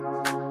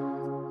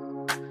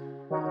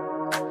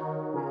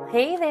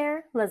Hey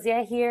there,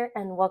 Lazia here,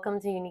 and welcome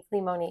to Uniquely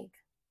Monique.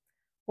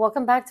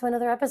 Welcome back to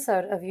another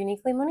episode of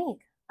Uniquely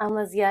Monique. I'm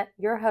Lazia,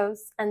 your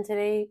host, and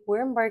today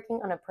we're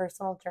embarking on a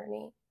personal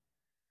journey.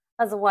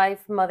 As a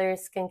wife, mother,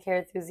 skincare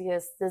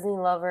enthusiast, Disney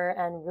lover,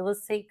 and real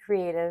estate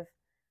creative,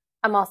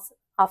 I'm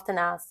often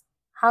asked,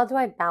 how do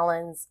I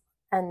balance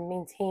and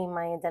maintain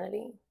my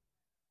identity?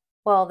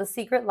 Well, the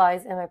secret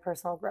lies in my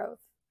personal growth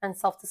and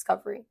self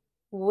discovery,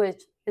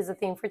 which is a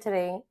theme for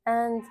today,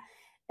 and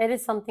it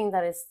is something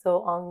that is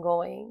still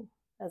ongoing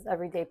as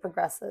every day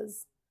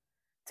progresses.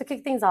 To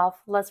kick things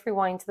off, let's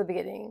rewind to the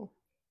beginning.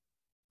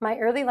 My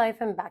early life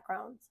and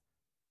background.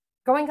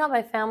 Growing up,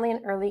 my family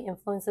and early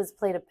influences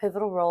played a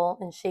pivotal role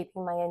in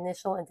shaping my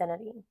initial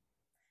identity.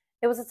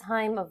 It was a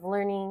time of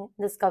learning,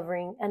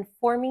 discovering, and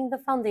forming the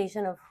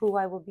foundation of who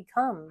I would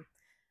become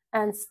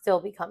and still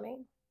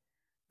becoming.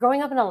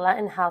 Growing up in a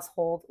Latin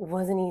household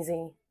wasn't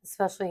easy,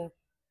 especially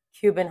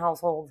Cuban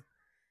household.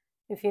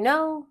 If you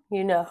know,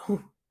 you know.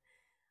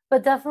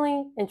 But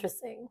definitely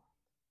interesting.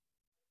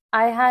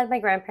 I had my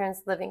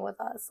grandparents living with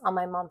us on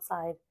my mom's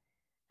side,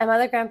 and my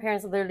other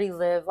grandparents literally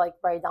live like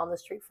right down the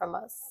street from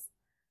us.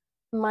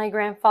 My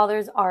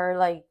grandfathers are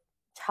like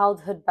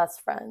childhood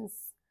best friends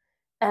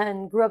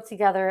and grew up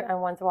together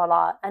and went through a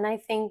lot. And I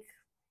think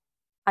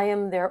I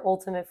am their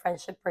ultimate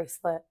friendship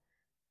bracelet.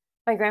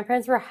 My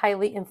grandparents were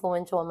highly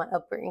influential in my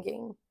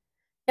upbringing.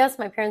 Yes,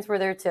 my parents were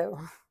there too,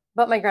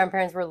 but my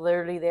grandparents were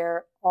literally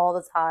there all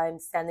the time,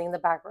 standing in the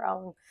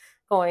background,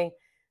 going,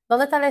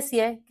 ¿Dónde está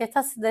Lesie? ¿Qué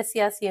estás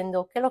Lesie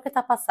haciendo? ¿Qué es lo que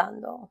está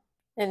pasando?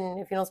 And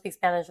if you don't speak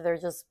Spanish, they're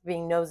just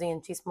being nosy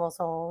and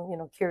chismoso,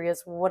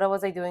 curious. What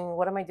was I doing?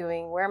 What am I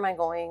doing? Where am I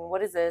going?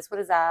 What is this? What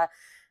is that?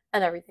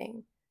 And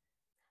everything.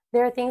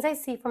 There are things I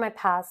see from my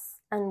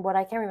past and what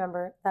I can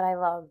remember that I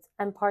loved,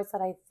 and parts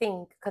that I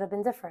think could have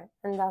been different.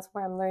 And that's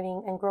where I'm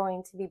learning and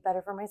growing to be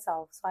better for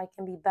myself so I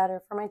can be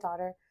better for my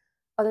daughter,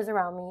 others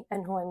around me,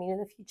 and who I meet in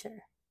the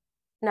future.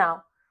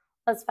 Now,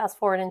 let's fast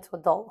forward into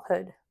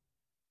adulthood.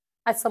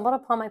 I stumbled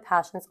upon my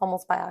passions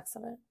almost by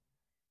accident: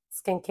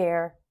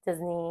 skincare,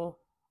 Disney,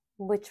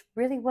 which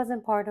really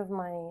wasn't part of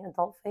my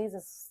adult phase,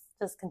 it's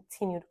just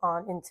continued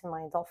on into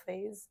my adult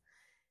phase,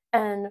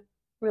 and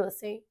real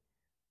estate,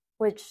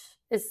 which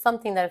is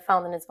something that I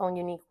found in its own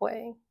unique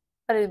way.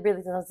 But it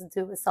really doesn't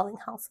do with selling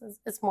houses.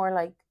 It's more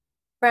like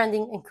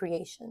branding and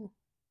creation.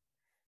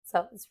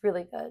 So it's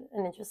really good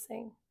and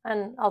interesting.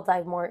 And I'll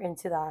dive more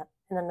into that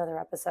in another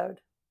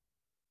episode.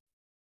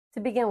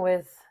 To begin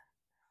with,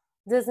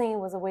 Disney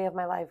was a way of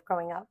my life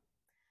growing up.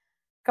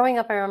 Growing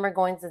up, I remember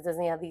going to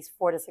Disney at least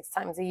 4 to 6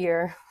 times a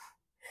year.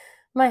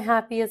 My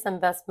happiest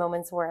and best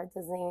moments were at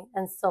Disney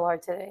and still are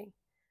today.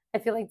 I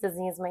feel like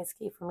Disney is my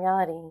escape from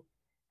reality,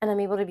 and I'm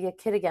able to be a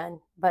kid again,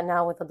 but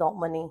now with adult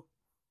money.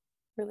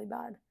 Really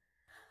bad.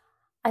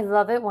 I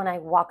love it when I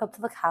walk up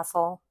to the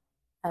castle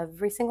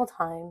every single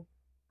time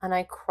and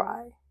I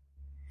cry.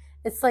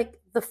 It's like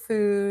the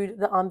food,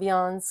 the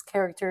ambiance,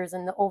 characters,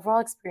 and the overall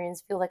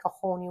experience feel like a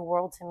whole new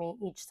world to me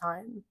each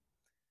time.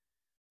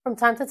 From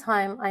time to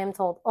time, I am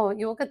told, oh,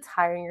 you will get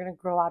tired and you're going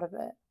to grow out of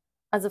it.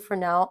 As of for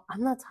now,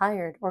 I'm not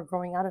tired or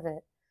growing out of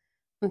it.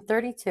 I'm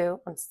 32.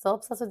 I'm still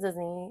obsessed with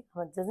Disney.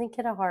 I'm a Disney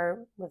kid at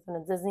heart within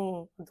a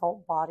Disney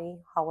adult body,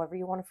 however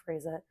you want to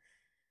phrase it.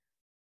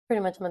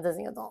 Pretty much, I'm a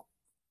Disney adult.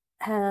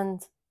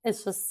 And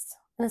it's just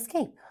an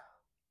escape.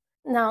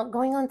 Now,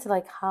 going on to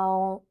like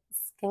how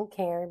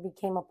skincare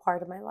became a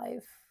part of my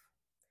life.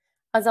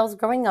 As I was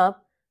growing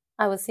up,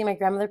 I would see my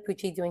grandmother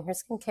Poochie doing her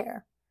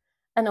skincare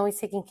and always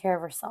taking care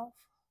of herself.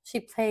 She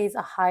plays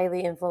a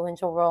highly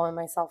influential role in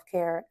my self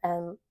care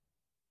and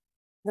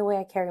the way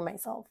I carry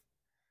myself.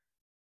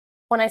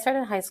 When I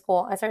started high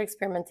school, I started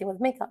experimenting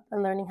with makeup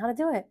and learning how to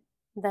do it.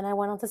 Then I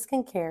went on to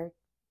skincare,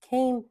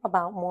 came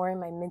about more in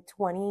my mid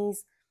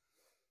 20s.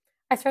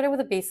 I started with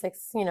the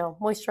basics,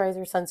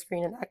 moisturizer,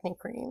 sunscreen, and acne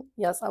cream.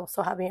 Yes, I was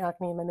still having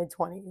acne in my mid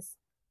 20s.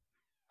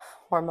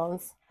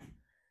 Hormones.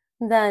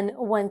 Then,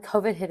 when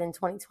COVID hit in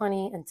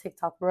 2020 and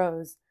TikTok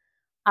rose,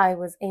 I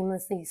was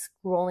aimlessly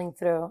scrolling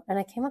through and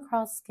I came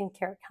across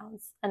skincare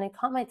accounts and it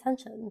caught my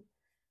attention.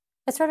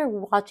 I started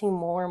watching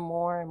more and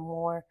more and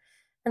more,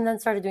 and then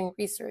started doing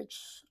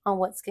research on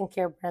what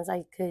skincare brands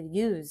I could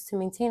use to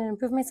maintain and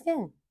improve my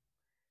skin.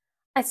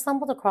 I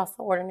stumbled across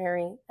The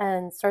Ordinary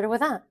and started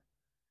with that.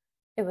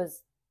 It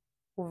was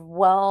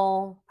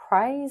well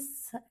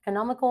priced,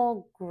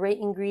 economical, great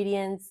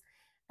ingredients,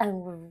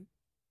 and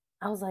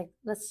I was like,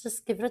 let's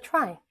just give it a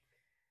try.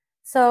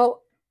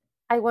 So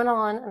I went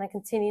on and I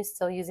continue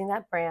still using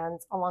that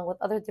brand along with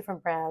other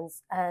different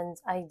brands, and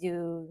I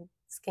do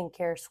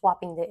skincare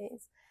swapping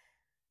days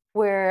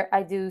where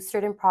I do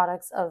certain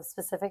products of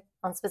specific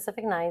on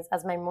specific nights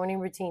as my morning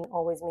routine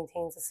always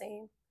maintains the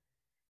same.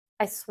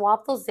 I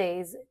swap those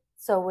days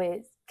so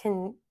it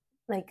can,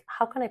 like,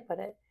 how can I put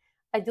it?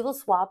 I do those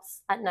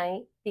swaps at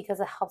night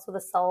because it helps with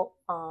the cell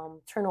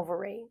turnover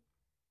rate.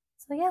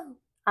 So yeah,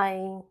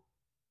 I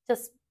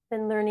just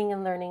been learning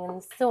and learning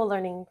and still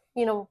learning,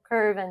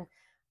 curve. And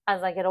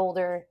as I get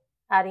older,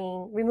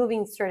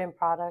 removing certain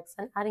products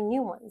and adding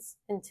new ones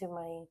into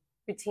my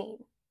routine.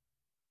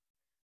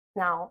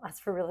 Now, as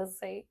for real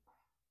estate,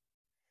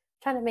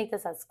 trying to make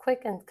this as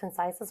quick and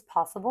concise as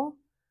possible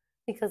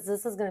because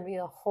this is going to be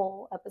a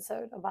whole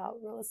episode about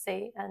real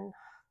estate and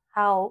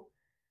how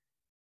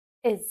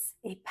it's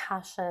a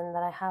passion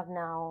that I have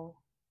now.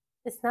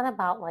 It's not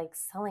about like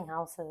selling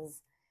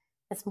houses,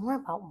 it's more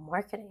about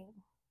marketing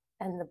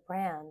and the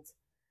brand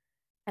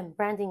and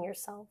branding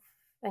yourself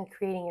and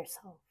creating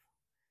yourself.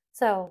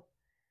 So,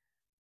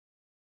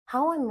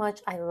 how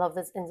much I love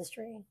this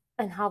industry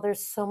and how there's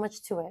so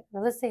much to it.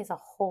 Real estate is a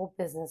whole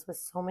business with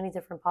so many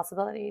different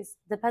possibilities,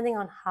 depending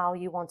on how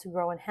you want to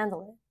grow and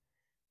handle it.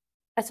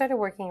 I started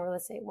working in real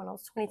estate when I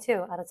was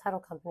 22 at a title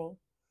company.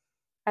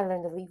 I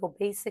learned the legal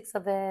basics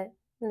of it,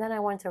 and then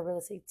I went to a real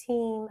estate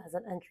team as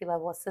an entry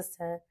level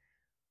assistant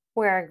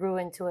where I grew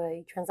into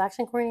a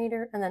transaction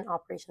coordinator and then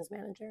operations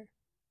manager.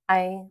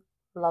 I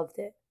loved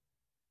it.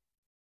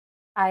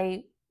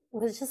 I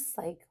was just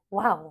like,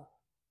 wow.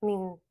 I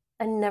mean,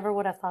 I never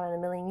would have thought in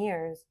a million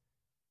years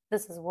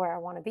this is where I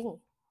want to be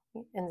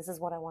and this is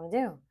what I want to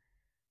do.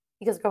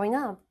 Because growing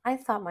up, I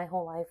thought my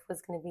whole life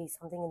was going to be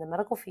something in the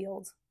medical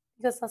field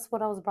because that's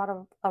what I was brought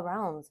up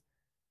around.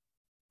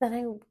 Then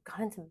I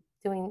got into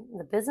doing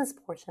the business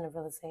portion of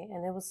real estate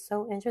and it was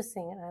so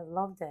interesting and I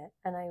loved it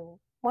and I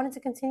wanted to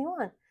continue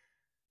on.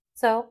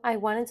 So I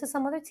went into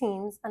some other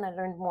teams and I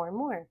learned more and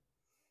more.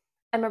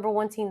 I remember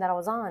one team that I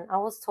was on, I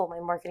was told my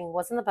marketing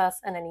wasn't the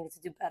best and I needed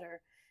to do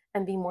better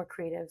and be more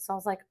creative. So I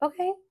was like,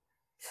 okay,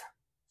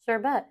 sure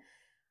bet.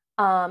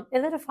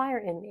 It lit a fire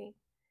in me.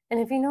 And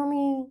if you know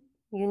me,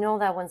 you know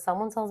that when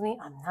someone tells me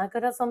I'm not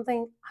good at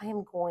something, I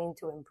am going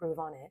to improve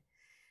on it.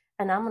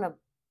 And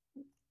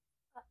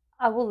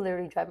I will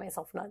literally drive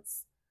myself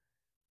nuts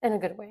in a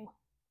good way.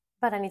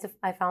 But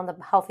I found a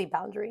healthy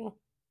boundary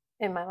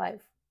in my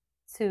life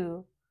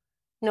to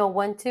know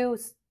when to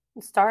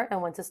start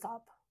and when to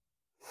stop.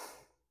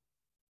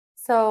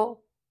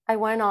 So I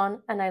went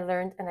on and I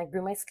learned and I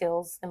grew my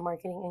skills in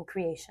marketing and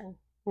creation.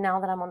 Now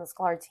that I'm on the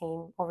Scholar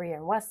team over here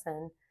in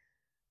Weston,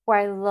 where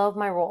I love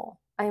my role,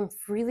 I am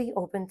freely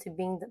open to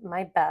being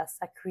my best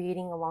at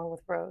creating along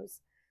with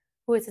Rose,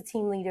 who is a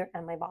team leader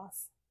and my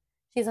boss.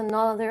 She's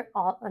another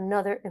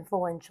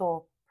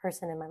influential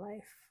person in my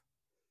life.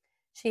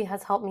 She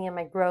has helped me in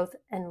my growth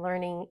and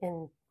learning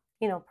in,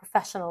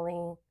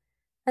 professionally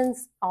and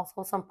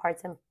also some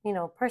parts in,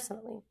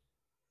 personally.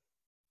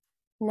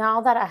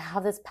 Now that I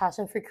have this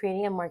passion for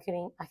creating and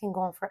marketing, I can go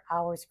on for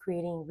hours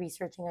creating,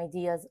 researching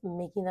ideas,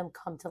 making them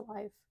come to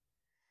life.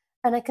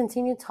 And I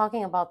continue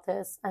talking about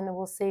this, and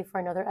we'll save for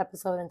another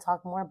episode and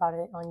talk more about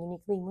it on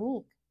Uniquely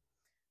Monique,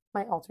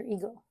 my alter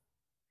ego.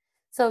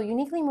 So,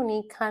 Uniquely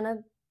Monique kind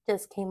of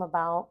just came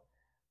about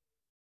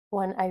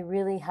when I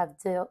really have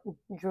dove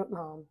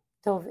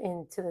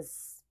into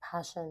this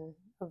passion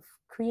of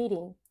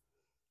creating.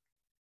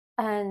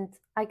 And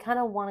I kind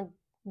of want to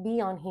be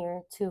on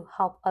here to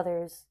help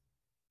others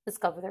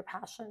discover their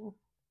passion.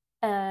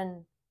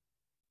 And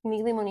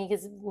Uniquely Monique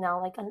is now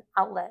like an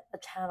outlet, a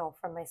channel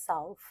for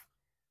myself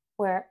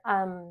where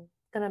I'm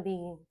going to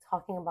be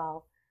talking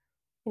about,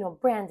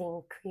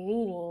 branding,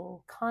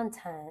 creating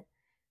content,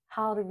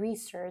 how to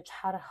research,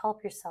 how to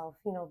help yourself,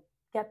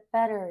 get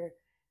better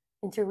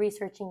into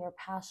researching your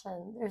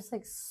passion. There's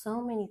like so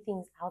many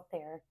things out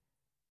there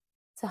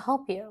to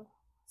help you.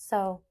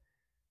 So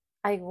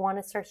I want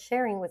to start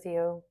sharing with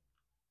you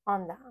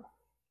on that.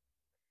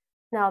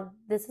 Now,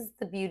 this is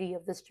the beauty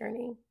of this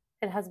journey.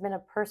 It has been a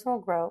personal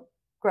growth.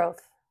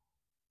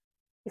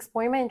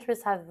 Exploring my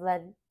interests have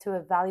led to a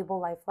valuable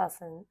life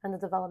lesson and the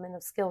development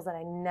of skills that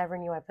I never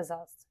knew I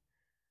possessed.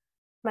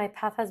 My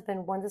path has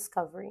been one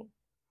discovery,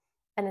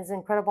 and it's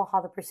incredible how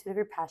the pursuit of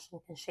your passion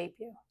can shape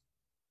you.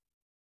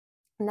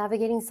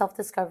 Navigating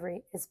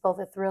self-discovery is both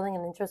a thrilling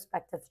and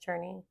introspective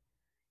journey.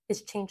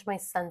 It's changed my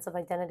sense of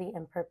identity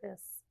and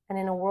purpose, and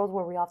in a world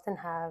where we often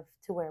have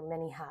to wear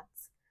many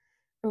hats,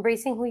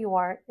 embracing who you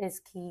are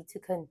is key to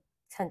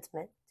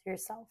contentment to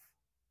yourself.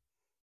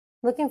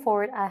 Looking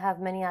forward, I have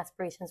many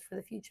aspirations for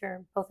the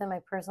future, both in my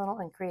personal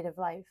and creative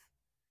life.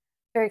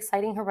 There are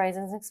exciting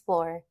horizons to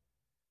explore.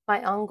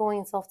 My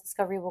ongoing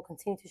self-discovery will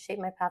continue to shape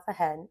my path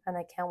ahead, and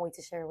I can't wait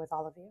to share it with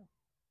all of you.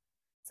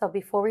 So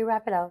before we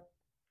wrap it up,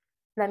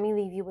 let me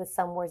leave you with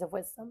some words of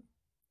wisdom.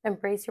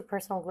 Embrace your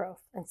personal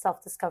growth and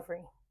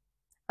self-discovery.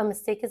 A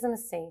mistake is a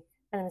mistake,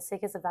 and a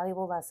mistake is a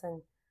valuable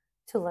lesson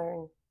to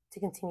learn to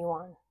continue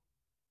on.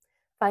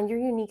 Find your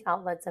unique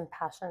outlets and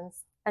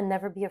passions, and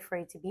never be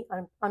afraid to be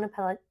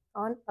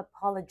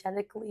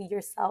unapologetically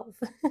yourself.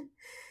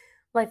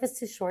 Life is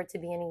too short to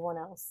be anyone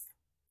else.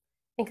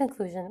 In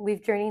conclusion,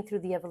 we've journeyed through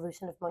the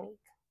evolution of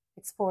Monique,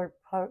 explored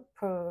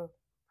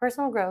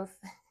personal growth,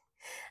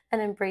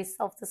 and embraced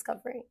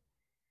self-discovery.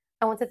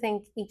 I want to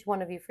thank each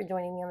one of you for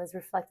joining me on this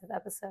reflective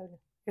episode.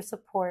 Your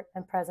support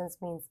and presence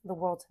means the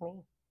world to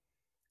me.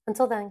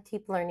 Until then,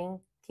 keep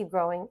learning, keep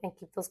growing, and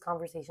keep those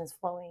conversations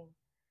flowing.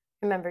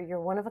 Remember, you're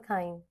one of a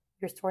kind.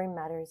 Your story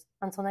matters.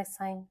 Until next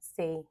time,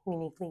 stay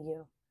uniquely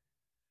you.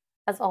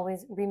 As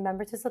always,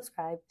 remember to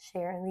subscribe,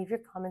 share, and leave your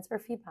comments or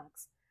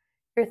feedbacks.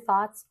 Your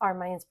thoughts are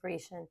my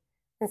inspiration,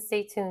 and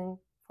stay tuned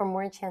for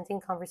more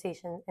enchanting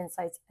conversation,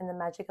 insights, and the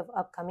magic of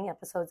upcoming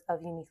episodes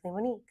of Uniquely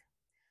Monique.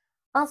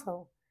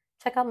 Also,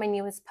 check out my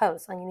newest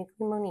post on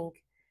Uniquely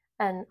Monique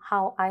and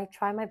how I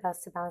try my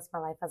best to balance my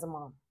life as a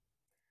mom.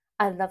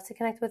 I'd love to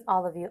connect with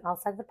all of you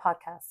outside the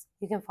podcast.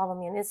 You can follow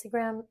me on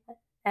Instagram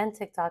and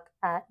TikTok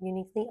at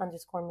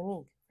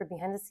uniquely_Monique for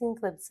behind the scenes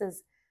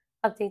glimpses,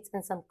 updates,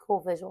 and some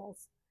cool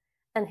visuals.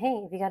 And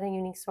hey, if you got a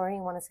unique story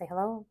and want to say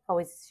hello,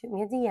 always shoot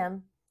me a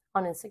DM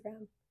on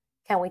Instagram.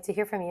 Can't wait to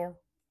hear from you.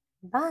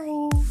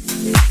 Bye.